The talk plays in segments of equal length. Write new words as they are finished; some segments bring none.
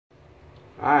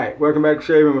Alright, welcome back to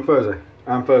Shaving with Fuzzy.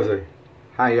 I'm Fuzzy.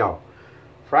 Hi y'all.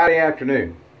 Friday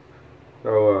afternoon.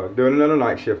 So doing another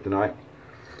night shift tonight.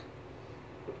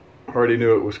 Already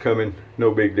knew it was coming, no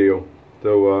big deal.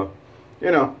 So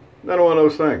another one of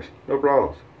those things, no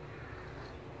problems.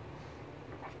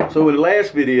 So in the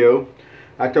last video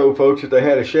I told folks that they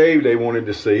had a shave they wanted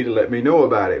to see to let me know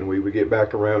about it, and we would get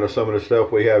back around to some of the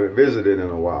stuff we haven't visited in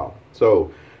a while.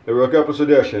 So there were a couple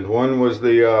suggestions. One was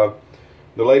the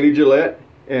Lady Gillette,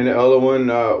 and the other one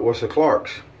was the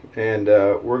Clarks. And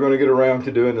we're going to get around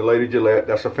to doing the Lady Gillette.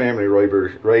 That's a family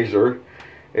razor,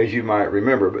 as you might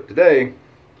remember. But today,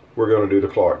 we're going to do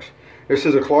the Clarks. This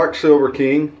is a Clark Silver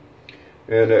King,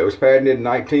 and it was patented in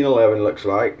 1911, looks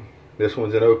like. This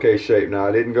one's in okay shape now.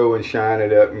 I didn't go and shine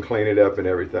it up and clean it up and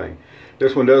everything.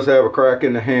 This one does have a crack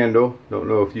in the handle. Don't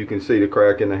know if you can see the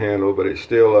crack in the handle, but it's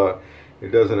still, it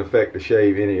doesn't affect the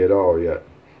shave any at all yet.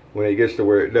 When it gets to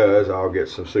where it does, I'll get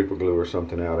some super glue or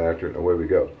something out after it, and away we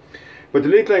go. But the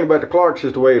neat thing about the Clarks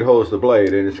is the way it holds the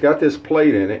blade, and it's got this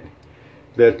plate in it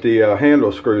that the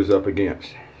handle screws up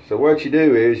against. So what you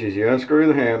do is you unscrew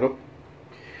the handle,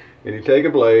 and you take a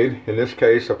blade, in this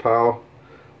case a pile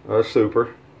of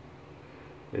super,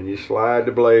 and you slide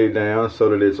the blade down so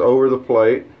that it's over the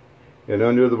plate and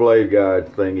under the blade guide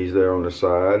thingies there on the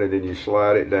side, and then you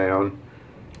slide it down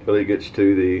till it gets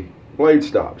to the blade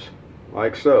stops,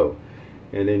 like so.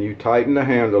 And then you tighten the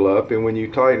handle up, and when you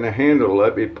tighten the handle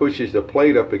up, it pushes the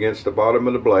plate up against the bottom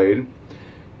of the blade.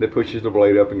 That pushes the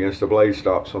blade up against the blade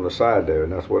stops on the side there,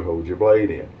 and that's what holds your blade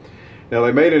in. Now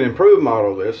they made an improved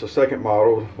model of this, a second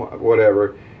model,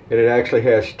 whatever, and it actually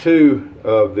has two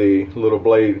of the little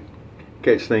blade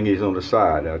catch thingies on the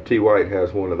side. T. White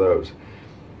has one of those.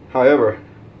 However,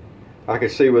 I can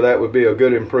see where that would be a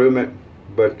good improvement,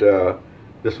 but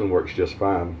this one works just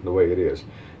fine the way it is.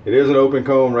 It is an open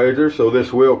comb razor, so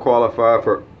this will qualify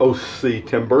for OC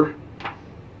timber.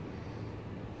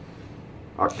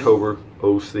 October,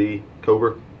 OC,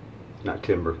 Tober, not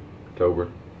timber,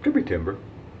 Tober. Could be timber.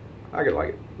 I could like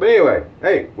it. But anyway,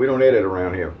 hey, we don't edit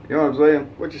around here. You know what I'm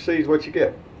saying? What you see is what you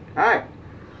get. Alright.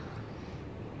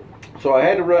 So I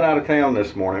had to run out of town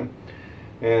this morning,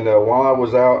 and while I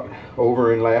was out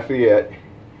over in Lafayette,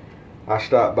 I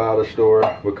stopped by the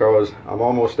store because I'm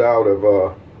almost out of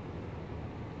the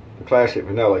classic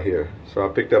vanilla here. So I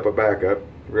picked up a backup,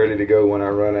 ready to go when I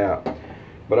run out.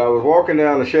 But I was walking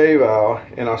down the shave aisle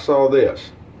and I saw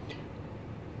this.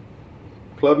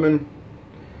 Clubman,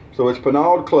 so it's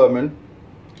Pinaud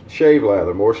Shave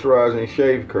Lather, moisturizing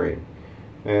shave cream.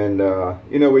 And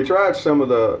we tried some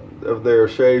of their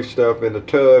shave stuff in the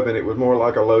tub, and it was more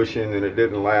like a lotion, and it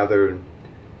didn't lather and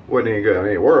wasn't any good. I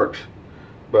mean, it works,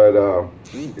 but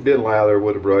it didn't lather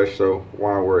with a brush, so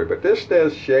why worry? But this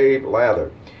says shave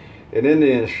lather, and in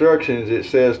the instructions it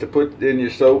says to put in your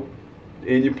soap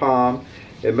in your palm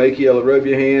and make you rub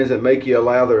your hands and make you a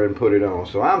lather and put it on.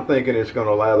 So I'm thinking it's going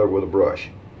to lather with a brush.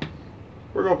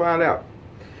 We're going to find out,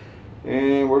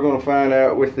 and we're going to find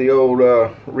out with the old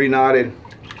reknotted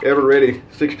Ever Ready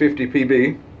 650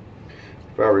 PB.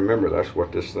 If I remember, that's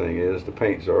what this thing is. The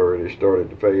paint's already started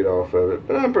to fade off of it,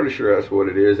 but I'm pretty sure that's what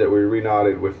it is that we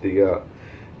reknotted with the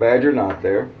Badger knot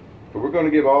there. But we're going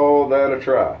to give all that a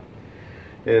try.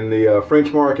 And the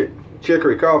French Market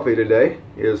Chicory coffee today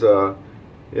is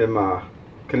in my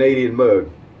Canadian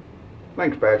mug.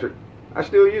 Thanks, Patrick. I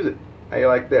still use it. How you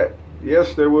like that?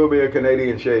 Yes, there will be a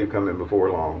Canadian shave coming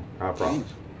before long, I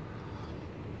promise.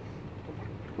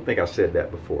 I think I said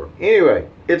that before. Anyway,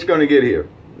 it's going to get here,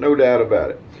 no doubt about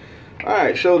it.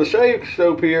 Alright, so the shave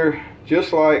soap here,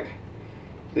 just like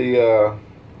the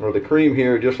cream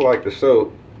here, just like the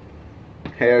soap,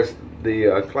 has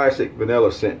the classic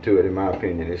vanilla scent to it, in my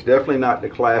opinion. It's definitely not the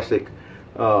classic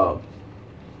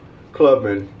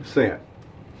Clubman scent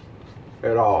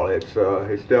at all. It's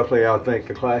definitely, I think,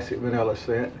 the classic vanilla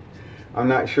scent. I'm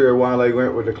not sure why they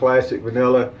went with the classic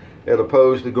vanilla as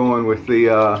opposed to going with the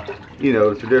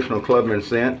the traditional Clubman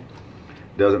scent.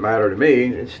 Doesn't matter to me.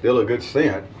 It's still a good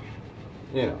scent.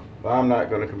 I'm not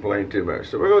going to complain too much.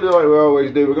 So we're going to do like we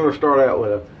always do. We're going to start out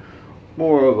with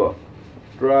more of a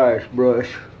dryish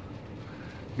brush.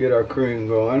 Get our cream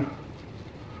going.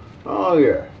 Oh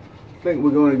yeah. I think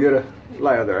we're going to get a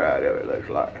lather out of it, looks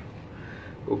like.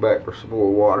 Go back for some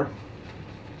more water.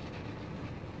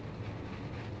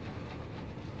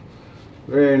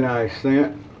 Very nice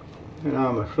scent. And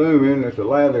I'm assuming that the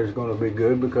lather is going to be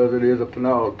good because it is a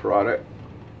Pinaud product.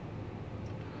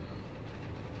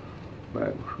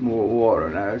 Back for some more water.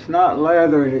 Now it's not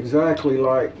lathering exactly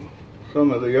like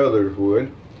some of the others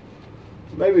would.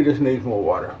 Maybe it just needs more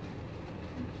water.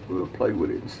 We'll play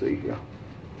with it and see here.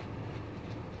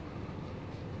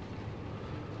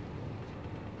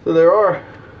 So there are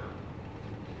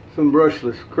some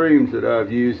brushless creams that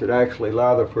I've used that actually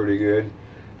lather pretty good.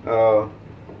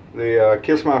 The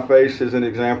Kiss My Face is an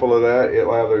example of that. It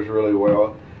lathers really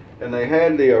well. And they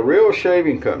had the Real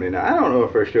Shaving Company. Now, I don't know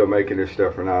if they're still making this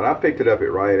stuff or not. I picked it up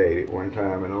at Rite Aid at one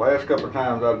time, and the last couple of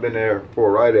times I've been there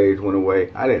before Rite Aid went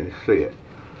away, I didn't see it.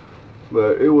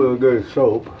 But it was a good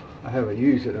soap. I haven't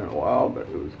used it in a while, but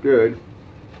it was good.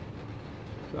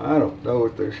 So I don't know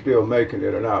if they're still making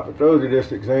it or not, but those are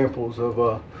just examples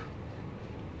of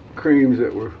creams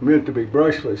that were meant to be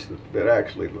brushless that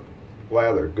actually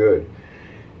lather good.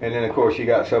 And then, of course, you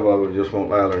got some of them just won't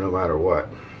lather no matter what.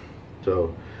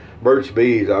 So Burt's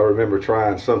Bees, I remember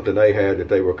trying something they had that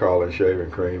they were calling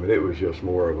shaving cream, and it was just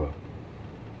more of a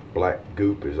black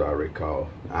goop, as I recall.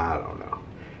 I don't know.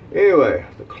 Anyway,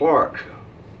 the Clarks.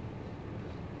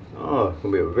 Oh, it's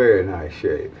going to be a very nice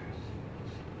shave.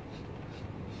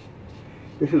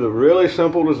 This is a really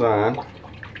simple design,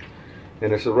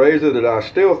 and it's a razor that I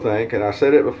still think, and I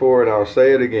said it before and I'll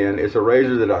say it again, it's a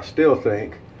razor that I still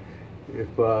think if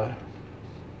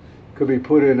could be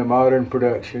put into modern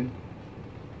production.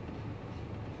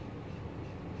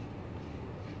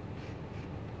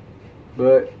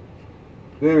 But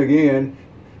then again,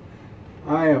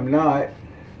 I am not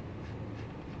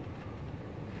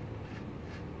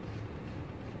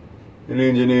an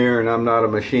engineer, and I'm not a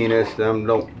machinist. I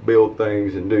don't build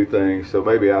things and do things, so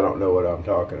maybe I don't know what I'm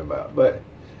talking about. But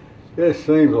this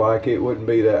seems like it wouldn't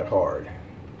be that hard.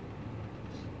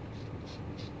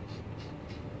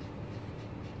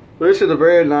 This is a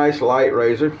very nice light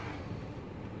razor,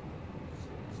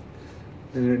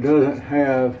 and it doesn't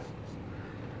have,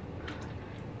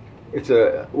 it's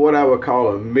a what I would call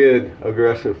a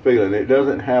mid-aggressive feeling. It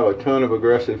doesn't have a ton of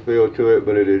aggressive feel to it,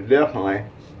 but it is definitely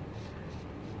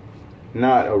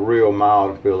not a real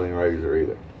mild feeling razor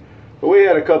either. But we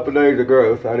had a couple of days of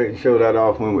growth. I didn't show that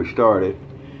off when we started,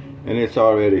 and it's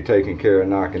already taking care of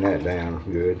knocking that down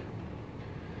good.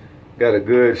 Got a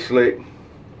good slick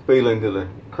feeling to the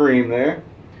cream there.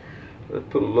 Let's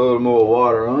put a little more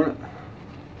water on it.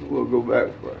 We'll go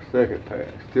back for a second pass.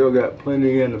 Still got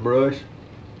plenty in the brush.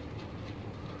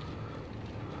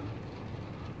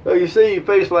 So you see,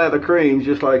 face lather creams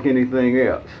just like anything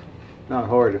else. Not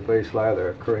hard to face lather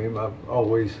a cream. I've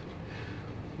always,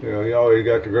 you always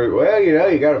got the group, well,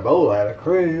 you got a bowl out of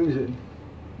creams. And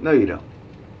no, you don't.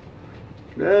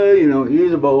 No, you don't.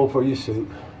 Use a bowl for your soup.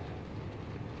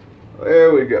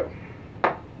 There we go.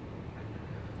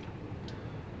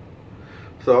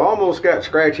 So I almost got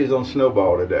scratches on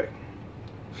Snowball today.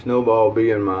 Snowball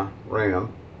being my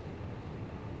ram.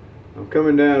 I'm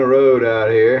coming down the road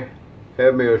out here.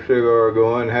 Had me a cigar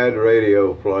going, had the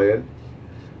radio playing.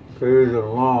 Cruising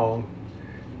along.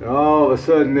 And all of a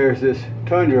sudden there's this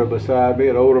Tundra beside me,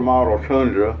 an older model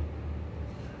Tundra.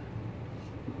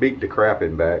 Beat the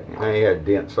crapping back. And he had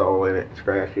dents all in it,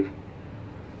 scratches.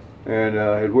 And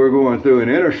as we're going through an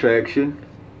intersection,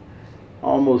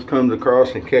 almost comes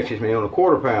across and catches me on a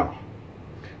quarter panel.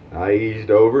 I eased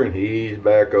over and he eased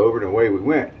back over, and away we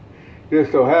went.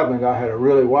 Just so happened I had a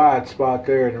really wide spot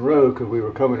there in the road because we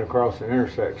were coming across an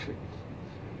intersection.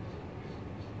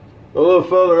 A little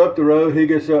further up the road, he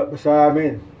gets up beside me,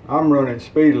 and I'm running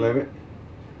speed limit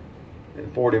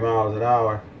at 40 miles an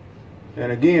hour.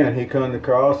 And again, he comes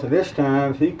across, and this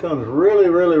time he comes really,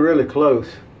 really, really close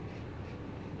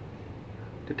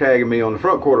to tagging me on the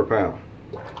front quarter panel.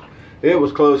 It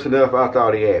was close enough I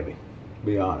thought he had me, to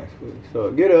be honest with you. So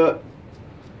I get up,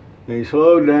 and he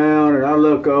slowed down, and I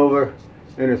look over,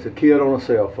 and it's a kid on a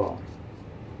cell phone.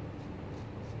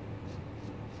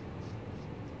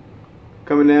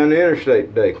 Coming down the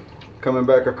interstate today, coming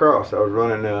back across. I was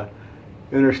running the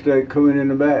interstate coming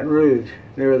into Baton Rouge.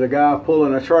 There was a guy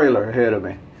pulling a trailer ahead of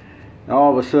me. And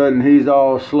all of a sudden, he's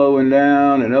all slowing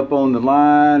down and up on the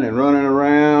line and running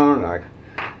around. I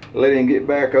let him get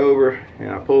back over, and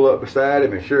I pull up beside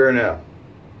him, and sure enough,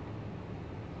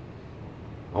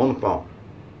 on the phone.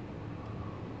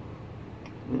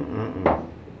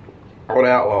 All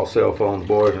outlaw cell phones,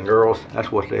 boys and girls.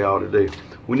 That's what they ought to do.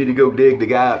 We need to go dig the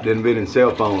guy up that invented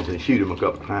cell phones and shoot him a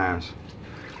couple times.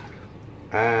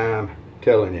 I'm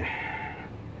telling you.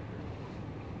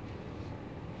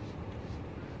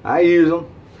 I use them.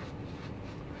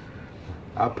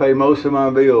 I pay most of my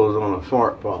bills on a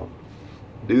smartphone.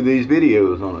 Do these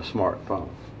videos on a smartphone.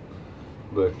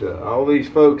 But all these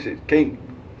folks that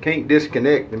can't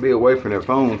disconnect and be away from their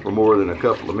phone for more than a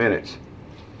couple of minutes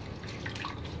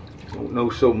don't know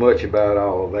so much about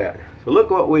all of that. So look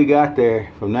what we got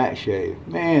there from that shave.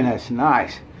 Man, that's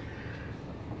nice.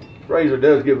 Razor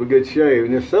does give a good shave,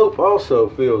 and this soap also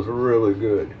feels really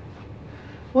good.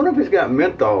 wonder if it's got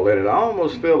menthol in it. I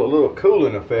almost feel a little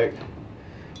cooling effect.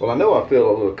 Well, I know I feel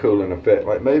a little cooling effect,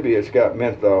 like maybe it's got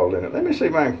menthol in it. Let me see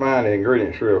if I can find the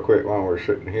ingredients real quick while we're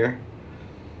sitting here.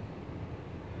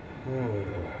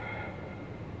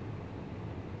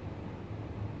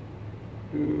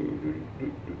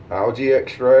 Algae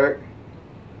extract,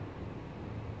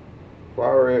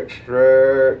 flower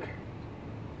extract,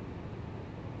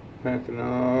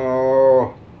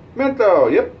 menthol,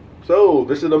 yep. So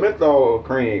this is the menthol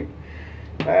cream.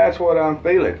 That's what I'm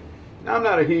feeling. I'm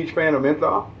not a huge fan of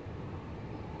menthol,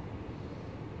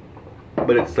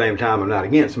 but at the same time I'm not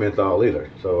against menthol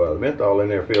either. So the menthol in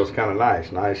there feels kind of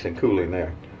nice and cooling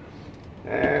there.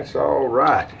 That's all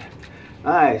right.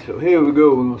 Alright, so here we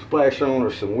go. We're going to splash on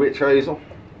us some witch hazel.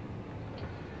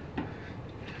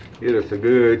 Get us a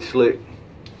good slick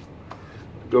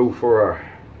go for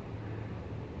our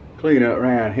cleanup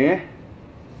around here.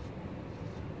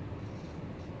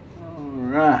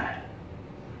 Alright.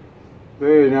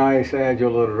 Very nice,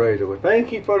 agile little razor. Well,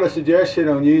 thank you for the suggestion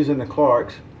on using the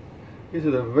Clarks. This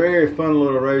is a very fun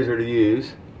little razor to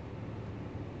use.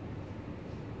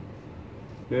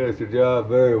 Does the job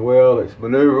very well. It's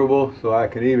maneuverable, so I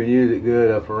can even use it good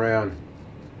up around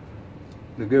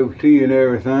the goatee and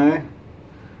everything.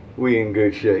 We in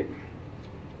good shape.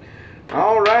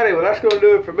 Alrighty, well that's going to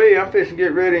do it for me. I'm fixing to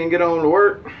get ready and get on to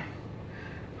work.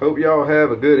 Hope y'all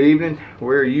have a good evening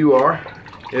where you are.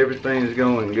 Everything's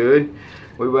going good.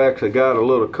 We've actually got a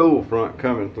little cool front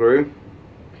coming through,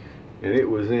 and it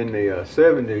was in the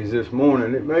 70s this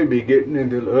morning. It may be getting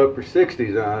into the upper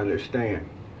 60s, I understand.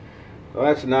 Well,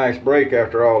 that's a nice break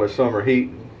after all the summer heat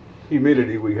and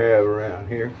humidity we have around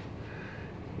here.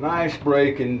 Nice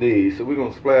break indeed. So we're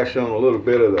going to splash on a little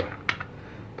bit of the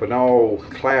Pinaud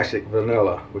Classic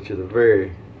Vanilla, which is a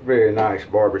very, very nice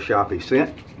barbershop-y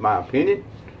scent, in my opinion.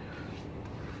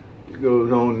 It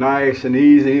goes on nice and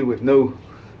easy with no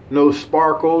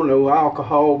sparkle, no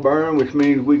alcohol burn, which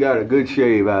means we got a good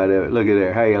shave out of it. Look at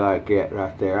there. How you like that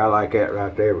right there? I like that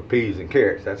right there with peas and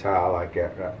carrots. That's how I like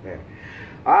that right there.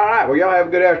 Alright, well y'all have a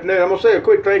good afternoon. I'm going to say a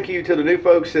quick thank you to the new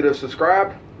folks that have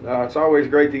subscribed. It's always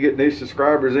great to get new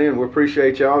subscribers in. We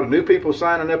appreciate y'all. The new people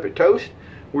signing up at Toast,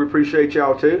 we appreciate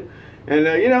y'all too. And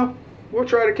you know, we'll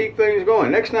try to keep things going.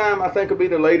 Next time I think it'll be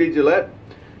the Lady Gillette.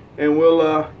 And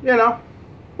we'll, you know,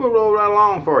 we'll roll right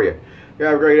along for you. You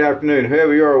have a great afternoon.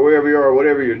 Whoever you are, wherever you are,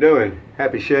 whatever you're doing,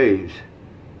 happy shaves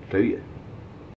to you.